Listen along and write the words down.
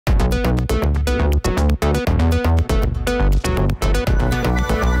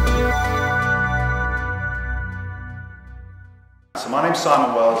So my name's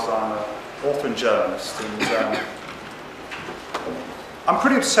Simon Wells, I'm an author and journalist, and I'm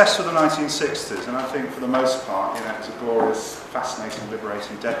pretty obsessed with the 1960s, and I think for the most part, you know, it was a glorious, fascinating,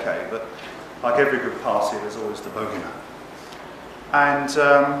 liberating decade, but like every good party, there's always the bogeyman. And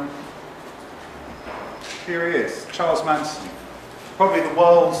here he is, Charles Manson, probably the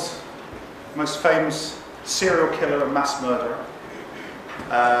world's most famous serial killer and mass murderer.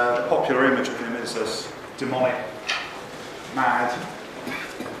 The popular image of him is as demonic, mad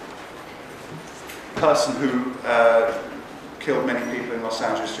person who killed many people in Los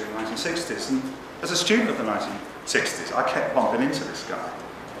Angeles during the 1960s. And as a student of the 1960s, I kept bumping into this guy.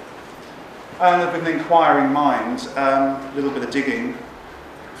 And with an inquiring mind, a little bit of digging,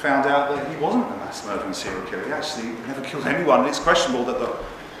 found out that he wasn't a mass murdering serial killer. He actually never killed anyone. It's questionable that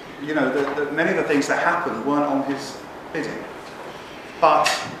that many of the things that happened weren't on his bidding. But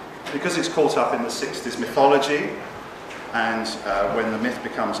because it's caught up in the 60s mythology, and when the myth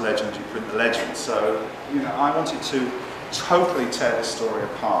becomes legend, you print the legend. So, you know, I wanted to totally tear this story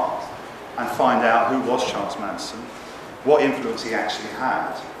apart and find out who was Charles Manson, what influence he actually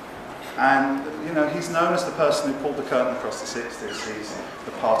had. And, you know, he's known as the person who pulled the curtain across the 60s. He's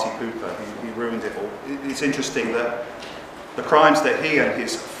the party pooper. He ruined it all. It's interesting that the crimes that he and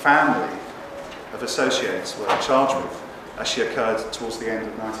his family of associates were charged with actually occurred towards the end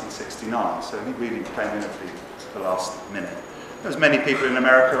of 1969. So he really came in at the last minute. There's many people in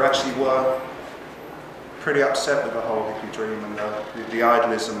America who actually were pretty upset with the whole hippie dream and the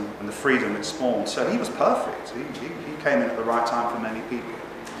idealism and the freedom it spawned. So he was perfect. He came in at the right time for many people.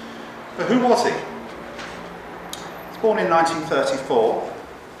 But who was he? He was born in 1934,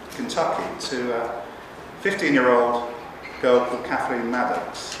 Kentucky, to a 15-year-old girl called Kathleen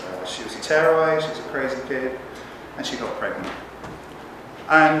Maddox. She was a tearaway, she was a crazy kid, and she got pregnant.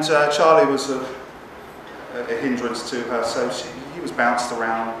 And Charlie was a hindrance to her, so he was bounced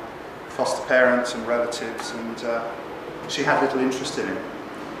around foster parents and relatives, and she had little interest in him.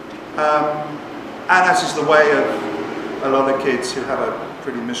 And as is the way of a lot of kids who have a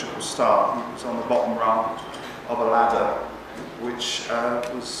pretty miserable start, he was on the bottom rung of a ladder which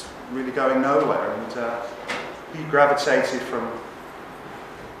was really going nowhere, and he gravitated from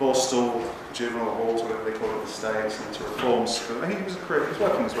Borstal, juvenile halls, whatever they call it in the States, into reform school. He was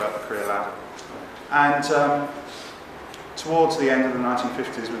working his way up the career ladder. And towards the end of the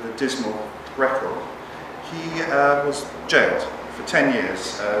 1950s, with a dismal record, he was jailed for 10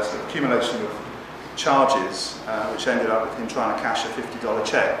 years as an accumulation of charges, which ended up with him trying to cash a $50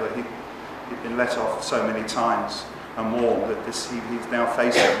 check, but he'd been let off so many times and warned that he's now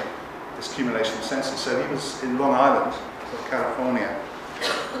facing this accumulation of sentences. So he was in Long Island, California.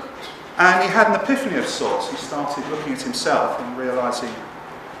 And he had an epiphany of sorts. He started looking at himself and realising,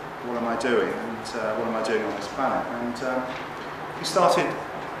 what am I doing? And what am I doing on this planet? And he started,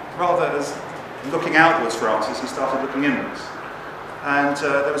 rather as looking outwards for answers, he started looking inwards. And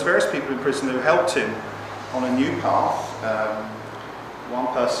there was various people in prison who helped him on a new path. One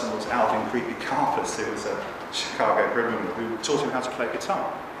person was Alvin Creepy Carpus, who was a Chicago criminal who taught him how to play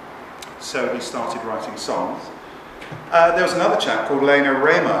guitar. So he started writing songs. There was another chap called Lena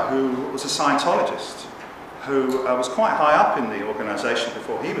Raymer, who was a Scientologist, who was quite high up in the organisation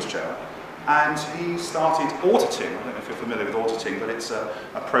before he was jailed, and he started auditing. I don't know if you're familiar with auditing, but it's a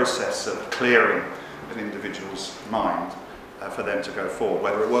process of clearing an individual's mind for them to go forward.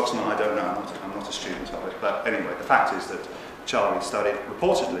 Whether it works or not, I don't know. I'm not a student of it. But anyway, the fact is that Charlie studied,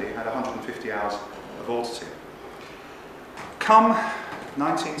 reportedly, had 150 hours of auditing. Come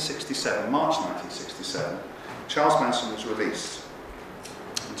 1967, March 1967, Charles Manson was released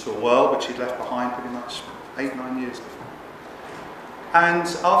into a world which he'd left behind pretty much 8-9 years before. And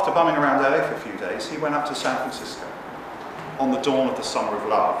after bumming around LA for a few days, he went up to San Francisco on the dawn of the Summer of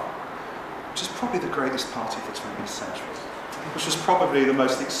Love, which is probably the greatest party of the 20th century, which was probably the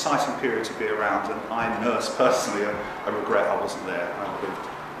most exciting period to be around, and I nurse personally a regret I wasn't there. I've lived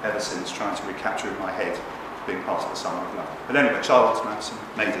ever since trying to recapture in my head being part of the Summer of Love. But anyway, Charles Manson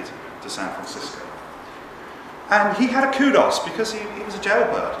made it to San Francisco. And he had a kudos because he was a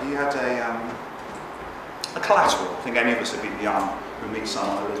jailbird. He had a collateral. I think any of us have been young who meet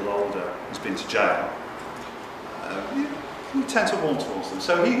someone a little older who's been to jail. You tend to warm towards them.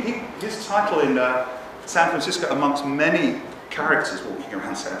 So his title in San Francisco, amongst many characters walking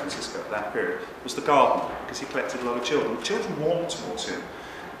around San Francisco at that period, was the gardener, because he collected a lot of children. The children warmed towards him.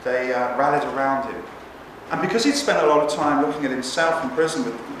 They rallied around him. And because he'd spent a lot of time looking at himself in prison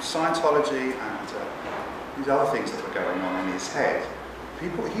with Scientology and these other things that were going on in his head,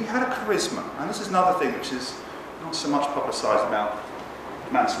 he had a charisma, and this is another thing which is not so much publicised about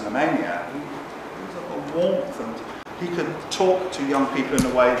Manson the Maniac. He was a warmth, and he could talk to young people in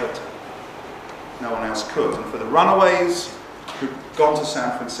a way that no one else could. And for the runaways who'd gone to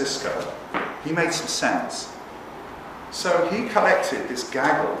San Francisco, he made some sense. So he collected this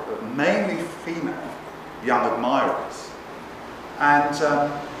gaggle of mainly female young admirers, and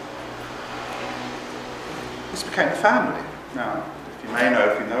this became a family. Now,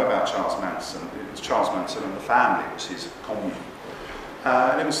 if you know about Charles Manson, it was Charles Manson and the family, it was his commune.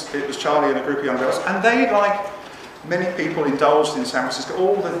 And it was Charlie and a group of young girls, and they, like many people, indulged in San Francisco,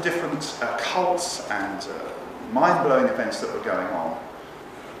 all the different cults and mind-blowing events that were going on.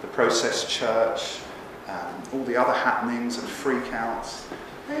 The Process Church, all the other happenings and freakouts.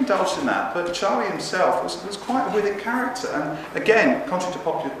 They indulged in that, but Charlie himself was quite a with it character. And again, contrary to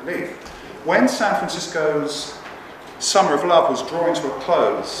popular belief, when San Francisco's Summer of Love was drawing to a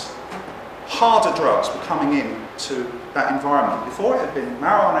close, harder drugs were coming into that environment. Before it had been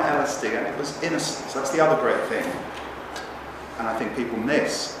marijuana, LSD, and it was innocence. That's the other great thing, and I think people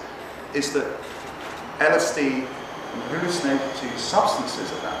miss, is that LSD and hallucinatory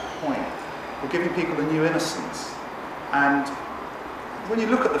substances at that point were giving people a new innocence. And when you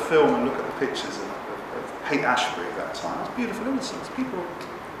look at the film and look at the pictures of Haight-Ashbury at that time, it's beautiful innocence. People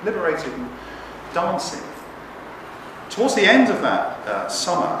liberated and dancing. Towards the end of that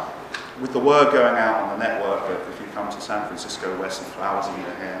summer, with the word going out on the network that if you come to San Francisco, wear some flowers in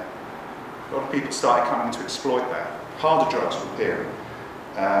your hair, a lot of people started coming to exploit that. Harder drugs were appearing.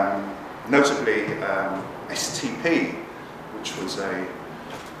 Notably, STP, which was a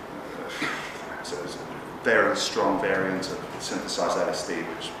very strong variant of synthesized LSD,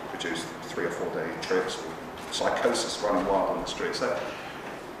 which produced 3 or 4 day trips, or psychosis running wild on the streets. So,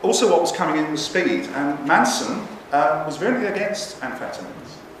 also what was coming in was speed, and Manson was very against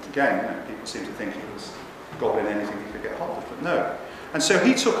amphetamines. Again, people seem to think he was gobbling anything he could get hold of, but no. And so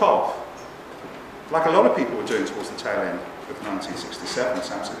he took off, like a lot of people were doing towards the tail end of 1967,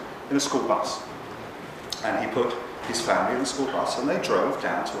 Samson, in a school bus. And he put his family in the school bus, and they drove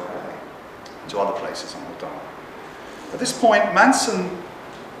down to LA, to other places on the Dome. At this point, Manson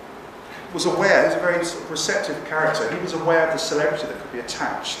was aware, he was a very sort of receptive character, he was aware of the celebrity that could be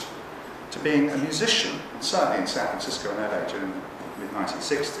attached to being a musician. And certainly in San Francisco and LA during the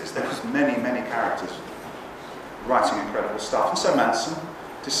mid-1960s, there was many, many characters writing incredible stuff. And so Manson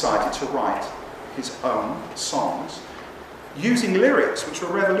decided to write his own songs using lyrics which were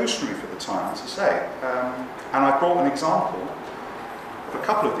revolutionary for the time, as I say. And I brought an example of a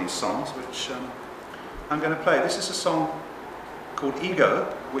couple of these songs, which I'm going to play. This is a song called Ego,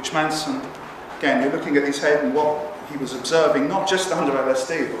 which Manson, again, you're looking at his head and what he was observing, not just under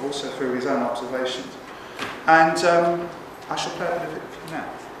LSD, but also through his own observations. And I shall play a bit of it for you now.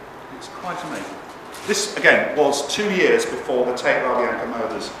 It's quite amazing. This, again, was 2 years before the Tate Bianca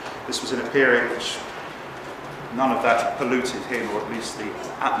murders. This was in a period which none of that polluted him, or at least the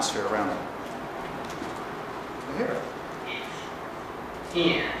atmosphere around him. You hear it?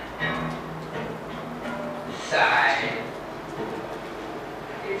 Inside,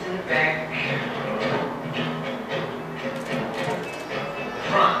 it's in the back,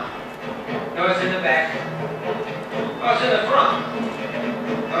 front, no, it's in the back, oh, it's in the front,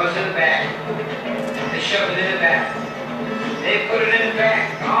 no, it's in the back, they shove it in the back, they put it in the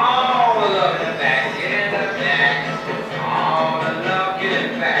back, all the love in the back, get in the back, all the love, get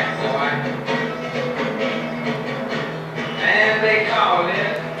in the back, boy, and they call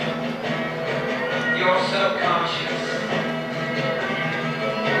it your subconscious.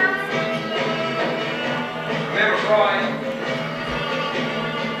 Remember Freud?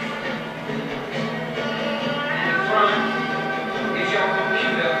 In the front is your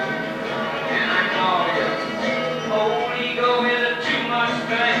computer, and I call it old ego is a too much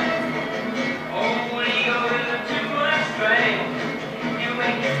thing. Old ego is a too much thing. You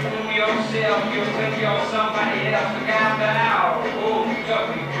make it fool yourself, you think you're somebody else. Look out now, old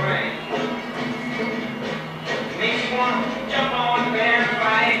ducky brain. Makes you want to jump on the band and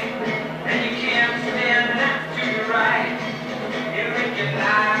fight, and you can't stand that to your right. It'll make you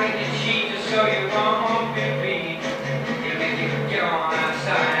lie, make you cheat just so you won't be beat. It'll make you get on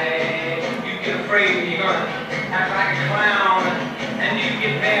outside. You get afraid you're gonna act like a clown, and you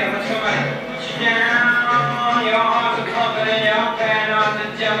get mad when somebody puts you down. Your heart's a pumping and your paranoid's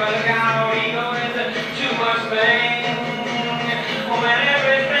a jumping. Look out, ego is a too much thing. When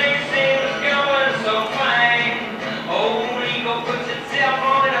everything seems going so fine, old ego puts itself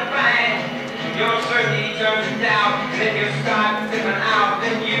on in a bang. Your certainty turns to doubt, then you start flipping out,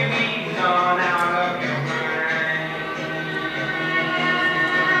 then you ease on out of your mind.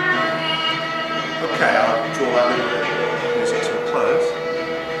 Okay, I'll draw that little bit of music to a close.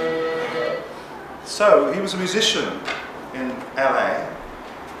 So, he was a musician in LA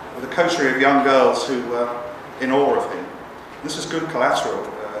with a coterie of young girls who were in awe of him. This was good collateral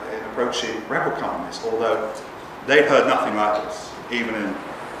in approaching record companies, although they'd heard nothing like this. Even in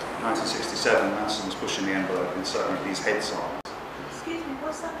 1967, Manson was pushing the envelope in certain of these head songs. Excuse me,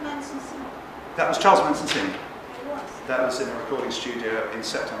 what's that Manson song? That was Charles Manson singing. It was? That was in a recording studio in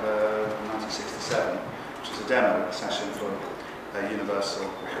September 1967, which was a demo session for Universal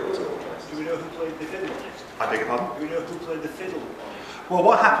Records. Do we know who played the fiddle on it? I beg your pardon? Do we know who played the fiddle on it? Well,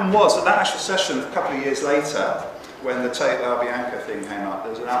 what happened was that actual session, a couple of years later, when the Tate La Bianca thing came up,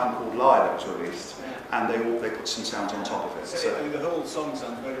 there was an album called Lie that was released, and they put some sounds on top of it. So, I mean, the whole song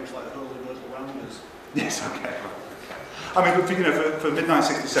sounds very much like the whole of Little Rounders. Yes, okay. I mean, for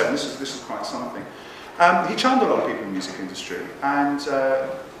mid-1967, this is quite something. He charmed a lot of people in the music industry, and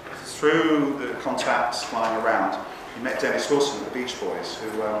through the contacts flying around, he met Dennis Wilson of the Beach Boys,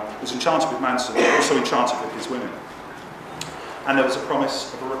 who was enchanted with Manson, but also enchanted with his women. And there was a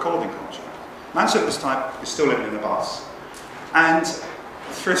promise of a recording contract. Manson at this time is still living in a bus, and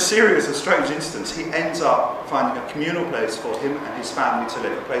through a series of strange incidents, he ends up finding a communal place for him and his family to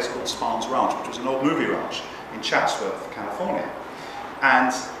live, a place called Spahns Ranch, which was an old movie ranch in Chatsworth, California.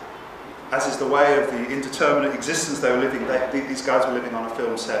 And as is the way of the indeterminate existence they were living, these guys were living on a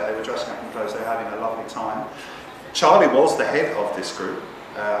film set, they were dressing up in clothes, they were having a lovely time. Charlie was the head of this group.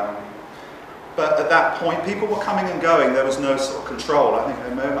 But at that point, people were coming and going. There was no sort of control. I think they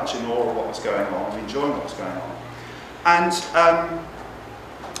were very much in awe of what was going on and enjoying what was going on. And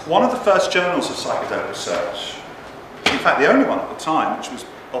one of the first journals of psychedelic research, in fact the only one at the time, which was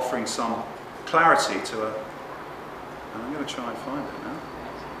offering some clarity to a... And I'm going to try and find it now.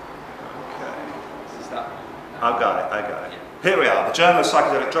 Okay. Is that? I got it. Here we are, the Journal of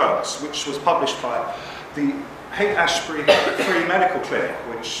Psychedelic Drugs, which was published by the Haight-Ashbury Free Medical Clinic,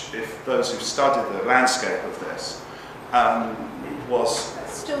 which, if those who've studied the landscape of this, was...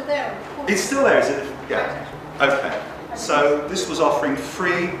 It's still there. It's still there, is it? Yeah. Okay. So this was offering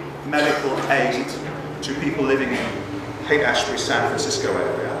free medical aid to people living in Haight-Ashbury, San Francisco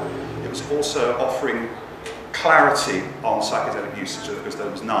area. It was also offering clarity on psychedelic usage, because there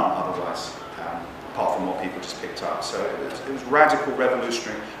was none otherwise, apart from what people just picked up. So it was radical,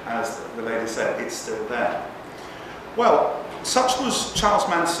 revolutionary, and as the lady said, it's still there. Well, such was Charles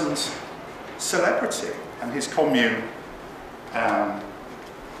Manson's celebrity and his commune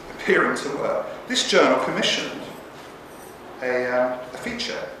appearing to work. This journal commissioned a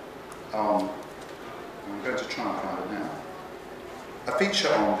feature on, I'm going to try and find it now, a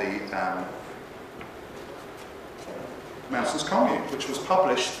feature on the Manson's commune, which was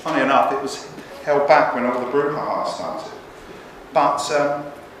published, funny enough, it was held back when all the brouhaha started. But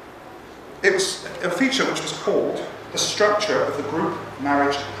it was a feature which was called The Structure of the Group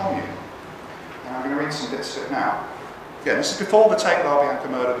Marriage Commune. And I'm going to read some bits of it now. Again, this is before the Tate La Bianca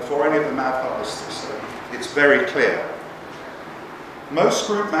murder, before any of the mad publicity, so it's very clear. Most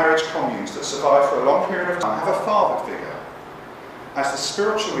group marriage communes that survive for a long period of time have a father figure as the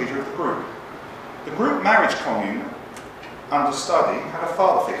spiritual leader of the group. The group marriage commune under study had a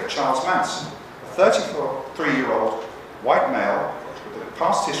father figure, Charles Manson, a 33-year-old white male with a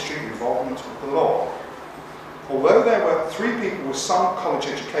past history of involvement with the law. Although there were 3 people with some college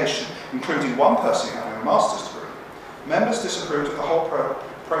education, including one person having a master's degree, members disapproved of the whole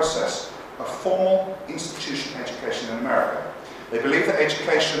process of formal institution education in America. They believed that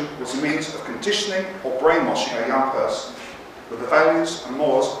education was a means of conditioning or brainwashing a young person with the values and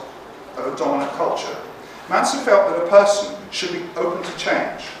mores of a dominant culture. Manson felt that a person should be open to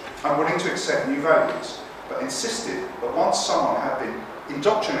change and willing to accept new values, but insisted that once someone had been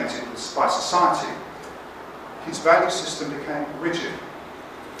indoctrinated by society, his value system became rigid.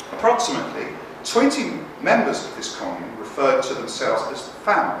 Approximately 20 members of this commune referred to themselves as the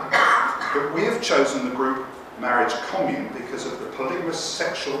family, but we have chosen the group marriage commune because of the polygamous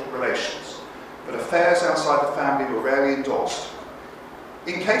sexual relations, but affairs outside the family were rarely endorsed.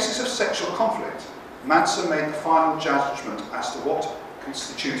 In cases of sexual conflict, Manson made the final judgment as to what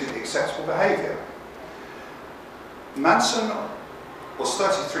constituted acceptable behaviour. Manson was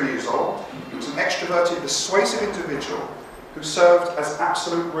 33 years old. He was an extroverted, persuasive individual who served as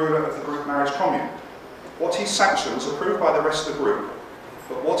absolute ruler of the group marriage commune. What he sanctioned was approved by the rest of the group,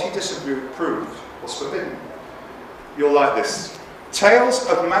 but what he disapproved was forbidden. You'll like this. Tales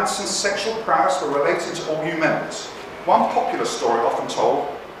of Manson's sexual prowess were related to all new members. One popular story often told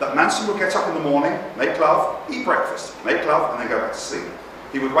that Manson would get up in the morning, make love, eat breakfast, make love, and then go back to sleep.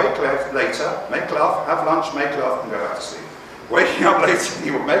 He would wake later, make love, have lunch, make love, and go back to sleep. Waking up late, he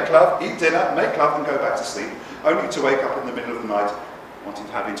would make love, eat dinner, make love and go back to sleep, only to wake up in the middle of the night wanting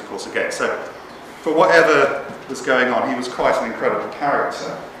to have intercourse again. So for whatever was going on, he was quite an incredible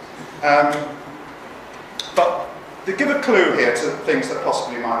character. But to give a clue here to things that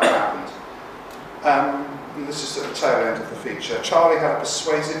possibly might have happened, and this is at the tail end of the feature, Charlie had a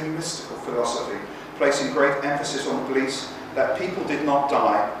persuasive mystical philosophy, placing great emphasis on the beliefs that people did not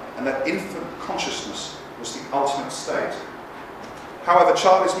die and that infinite consciousness was the ultimate state. However,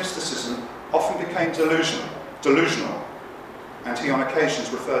 Charlie's mysticism often became delusional, and he on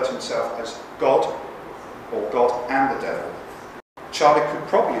occasions referred to himself as God, or God and the devil. Charlie could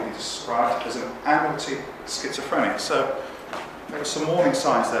probably be described as an ambulatory schizophrenic, so there were some warning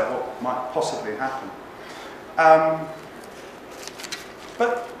signs there of what might possibly happen.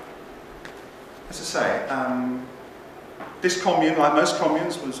 But, as I say, this commune, like most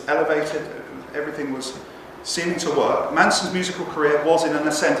communes, was elevated, everything was seeming to work. Manson's musical career was in an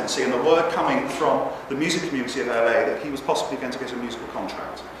ascendancy, and the word coming from the music community of LA that he was possibly going to get a musical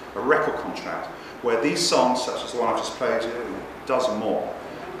contract, a record contract, where these songs, such as the one I've just played you, and a dozen more,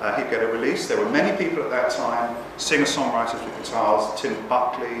 he'd get a release. There were many people at that time, singer-songwriters with guitars, Tim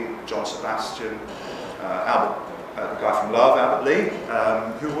Buckley, John Sebastian, the guy from Love, Albert Lee,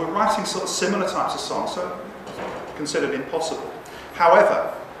 who were writing sort of similar types of songs, so considered impossible.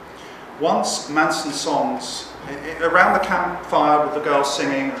 However, once Manson's songs, around the campfire with the girls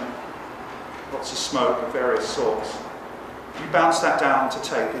singing and lots of smoke of various sorts, you bounce that down to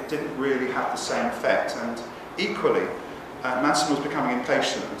tape, it didn't really have the same effect. And equally, Manson was becoming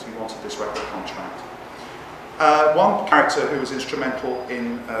impatient and he wanted this record contract. One character who was instrumental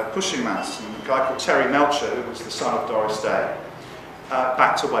in pushing Manson, a guy called Terry Melcher, who was the son of Doris Day,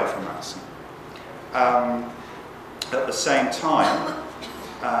 backed away from Manson. At the same time,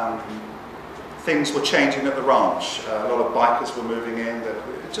 things were changing at the ranch. A lot of bikers were moving in.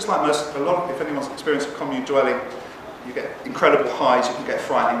 Just like if anyone's experienced a commune dwelling, you get incredible highs, you can get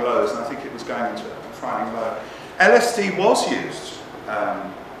frightening lows, and I think it was going into a frightening low. LSD was used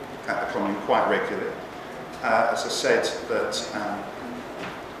at the commune quite regularly. As I said, that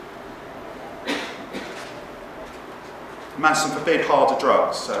Manson forbid harder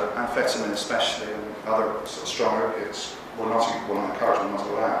drugs, so amphetamine especially, and other sort of strong opiates were not encouraged, were not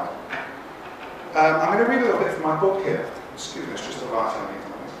allowed. I'm going to read a little bit from my book here. Excuse me, it's just a write I need.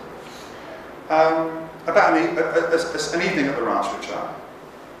 About an evening at the ranch with Charlie.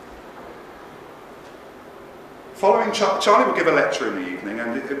 Following Charlie would give a lecture in the evening,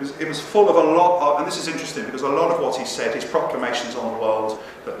 and it was full of a lot of, and this is interesting because a lot of what he said, his proclamations on the world,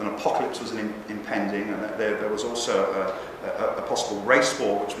 that an apocalypse was impending, and that there was also a possible race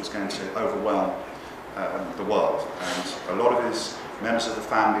war which was going to overwhelm the world, and a lot of his members of the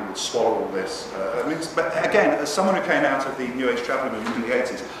family would swallow all this. But again, as someone who came out of the New Age traveling movement in the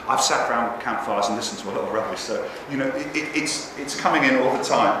 80s, I've sat around campfires and listened to a lot of rubbish, so you know it's coming in all the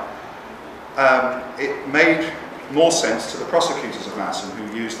time. It made more sense to the prosecutors of Manson,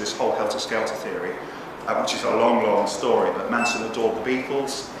 who used this whole helter-skelter theory, which is a long, long story, but Manson adored the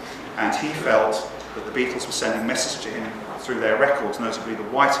Beatles, and he felt that the Beatles were sending messages to him through their records, notably the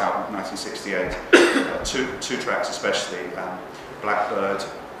White Album of 1968, two tracks especially, Blackbird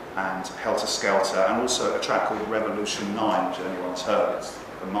and Helter Skelter, and also a track called Revolution 9, which anyone's heard. It's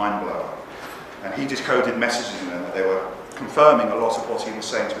a mind blower. And he decoded messages in them that they were confirming a lot of what he was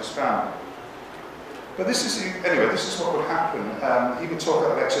saying to his family. But this is what would happen. He would talk at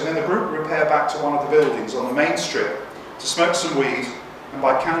the lecture, and then the group would repair back to one of the buildings on the main strip to smoke some weed and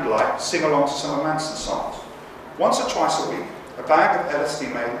by candlelight sing along to some of Manson's songs. Once or twice a week, a bag of LSD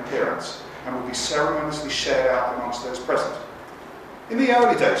made an appearance and would be ceremoniously shared out amongst those present. In the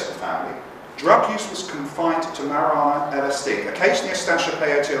early days of the family, drug use was confined to marijuana, LSD. Occasionally a stash of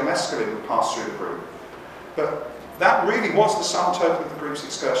peyote or mescaline would pass through the group. But that really was the sum total of the group's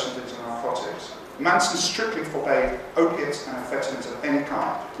excursions into narcotics. Manson strictly forbade opiates and amphetamines of any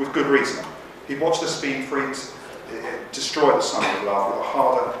kind, with good reason. He watched the speed freaks destroy the son of love with a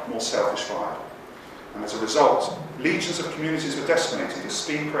harder, more selfish vibe. And as a result, legions of communities were decimated as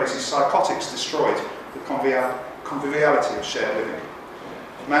speed-crazy psychotics destroyed the conviviality of shared living.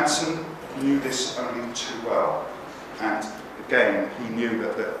 Manson knew this only too well, and again, he knew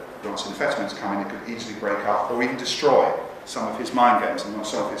that once amphetamines come in, it could easily break up or even destroy some of his mind games and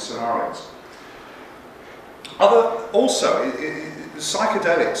some of his scenarios.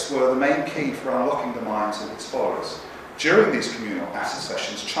 Psychedelics were the main key for unlocking the minds of its followers. During these communal acid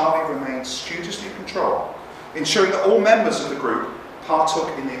sessions, Charlie remained studiously in control, ensuring that all members of the group partook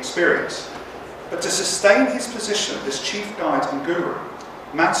in the experience. But to sustain his position as chief guide and guru,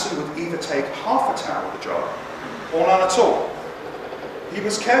 Manson would either take half a tab of the drug or none at all. he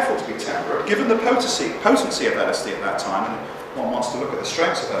was careful to be temperate, given the potency of LSD at that time, and one wants to look at the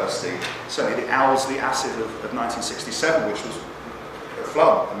strengths of LSD, certainly the Owsley acid of 1967, which was a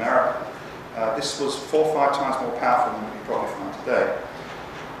flood, America. This was 4 or 5 times more powerful than you probably find today.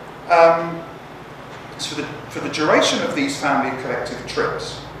 For the duration of these family collective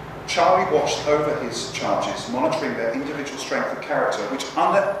trips, Charlie watched over his charges, monitoring their individual strength of character, which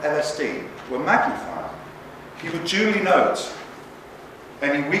under LSD were magnified. He would duly note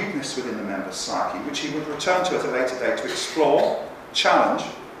any weakness within the member's psyche, which he would return to at a later date to explore, challenge,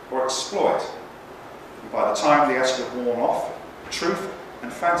 or exploit. And by the time the acid had worn off, truth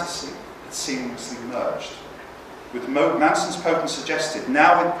and fantasy had seamlessly merged, with Manson's potent suggestions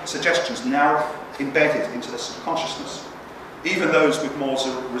now embedded into the subconsciousness. Even those with more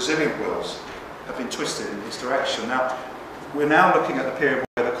resilient wills have been twisted in his direction. Now, we're now looking at the period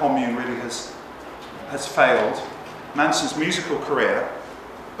where the commune really has failed. Manson's musical career,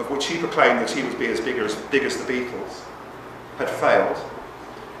 of which he proclaimed that he would be as big as the Beatles, had failed.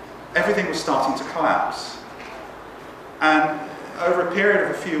 Everything was starting to collapse. And over a period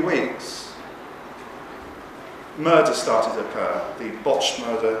of a few weeks, murder started to occur. The botched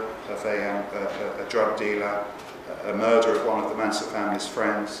murder of a drug dealer, a murder of one of the Manson family's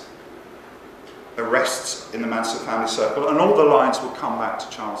friends, arrests in the Manson family circle, and all the lines will come back to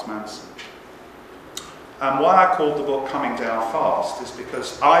Charles Manson. And why I called the book Coming Down Fast is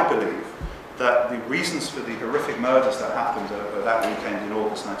because I believe that the reasons for the horrific murders that happened over that weekend in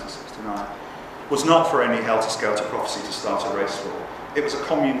August 1969 was not for any helter-skelter prophecy to start a race war. It was a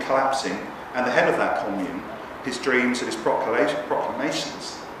commune collapsing, and the head of that commune, his dreams and his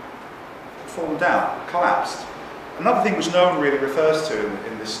proclamations, fallen down, collapsed. Another thing which no one really refers to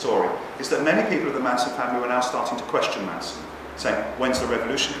in this story is that many people of the Manson family were now starting to question Manson, saying, when's the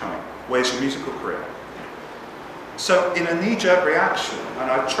revolution coming? Where's your musical career? So in a knee-jerk reaction,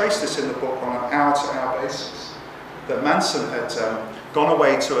 and I trace this in the book on an hour-to-hour basis, that Manson had gone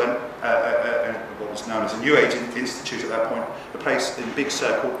away to what was known as a New Age Institute at that point, a place in Big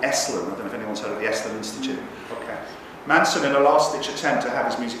Sur called Esalen. I don't know if anyone's heard of the Esalen Institute. Okay. Manson, in a last-ditch attempt to have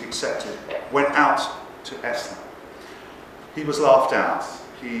his music accepted, went out to Esalen. He was laughed out.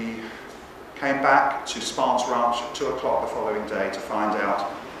 He came back to Sparks Ranch at 2 o'clock the following day to find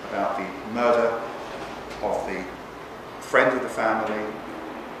out about the murder of the friend of the family.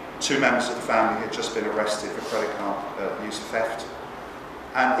 2 members of the family had just been arrested for credit card use theft.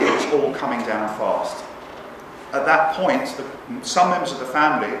 And it was all coming down fast. At that point, some members of the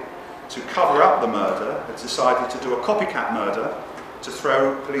family, to cover up the murder, had decided to do a copycat murder to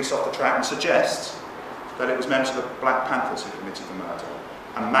throw police off the track and suggest that it was members of the Black Panthers who committed the murder.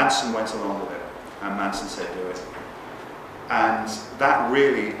 And Manson went along with it. And Manson said, do it. And that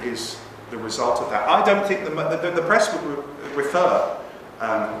really is the result of that. I don't think the press would refer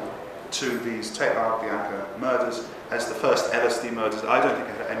to these Tate Bianca murders as the first LSD murders. I don't think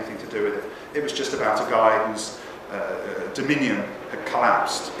it had anything to do with it. It was just about a guy whose dominion had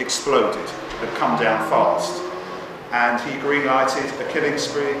collapsed, exploded, had come down fast. And he green-lighted a killing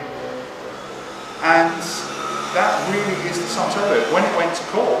spree. And that really is the sum total of it. When it went to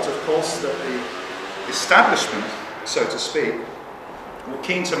court, of course, that the establishment, so to speak, were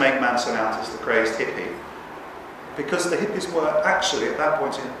keen to make Manson out as the crazed hippie, because the hippies were actually, at that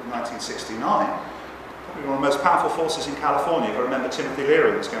point in 1969, probably one of the most powerful forces in California. You've got to remember Timothy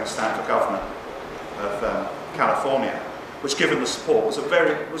Leary was going to stand for governor of California, which, given the support, was a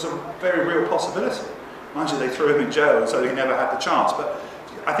very real possibility. Mind you, they threw him in jail, so he never had the chance. But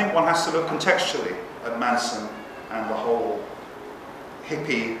I think one has to look contextually at Manson and the whole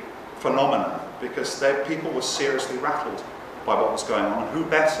hippie phenomenon, because people were seriously rattled by what was going on, and who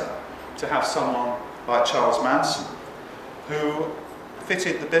better to have someone like Charles Manson, who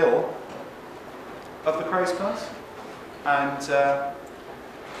fitted the bill of the crazed person. And as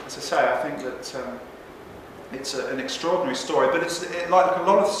I say, I think that it's an extraordinary story, but it's like a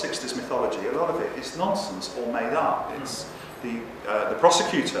lot of the 60s mythology, a lot of it is nonsense or made up. It's the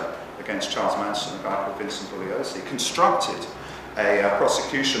prosecutor against Charles Manson, a guy called Vincent Bugliosi, constructed a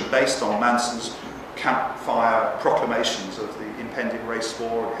prosecution based on Manson's campfire proclamations of the impending race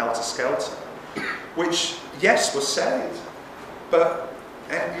war and helter-skelter, which, yes, was said, but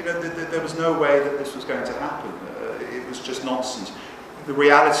there was no way that this was going to happen. It was just nonsense. The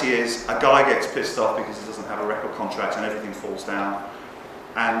reality is, a guy gets pissed off because he doesn't have a record contract and everything falls down,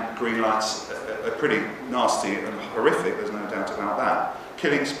 and green lights are pretty nasty and horrific, there's no doubt about that.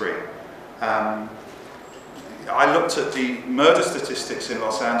 Killing spree. I looked at the murder statistics in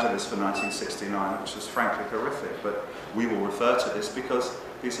Los Angeles for 1969, which was frankly horrific, but we will refer to this because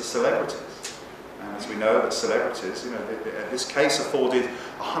these are celebrities. And as we know, that celebrities, you know, this case afforded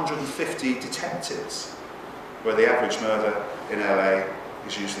 150 detectives, where the average murder in LA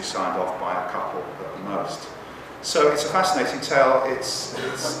is usually signed off by a couple at the most. So it's a fascinating tale. It's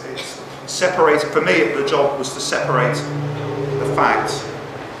separated. For me, the job was to separate the fact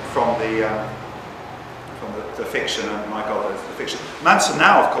from the fiction. And my God, the fiction. Manson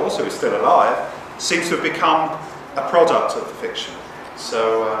now, of course, who is still alive, seems to have become a product of the fiction.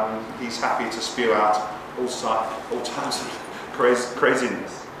 So he's happy to spew out all types of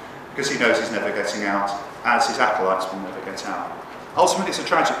craziness, because he knows he's never getting out, as his acolytes will never get out. Ultimately, it's a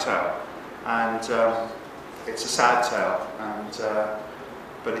tragic tale, and it's a sad tale, and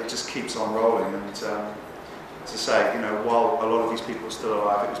but it just keeps on rolling. And to say, you know, while a lot of these people are still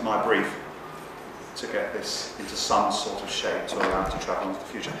alive, it was my brief to get this into some sort of shape to allow it to travel into the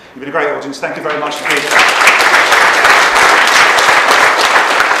future. You've been a great audience. Thank you very much indeed.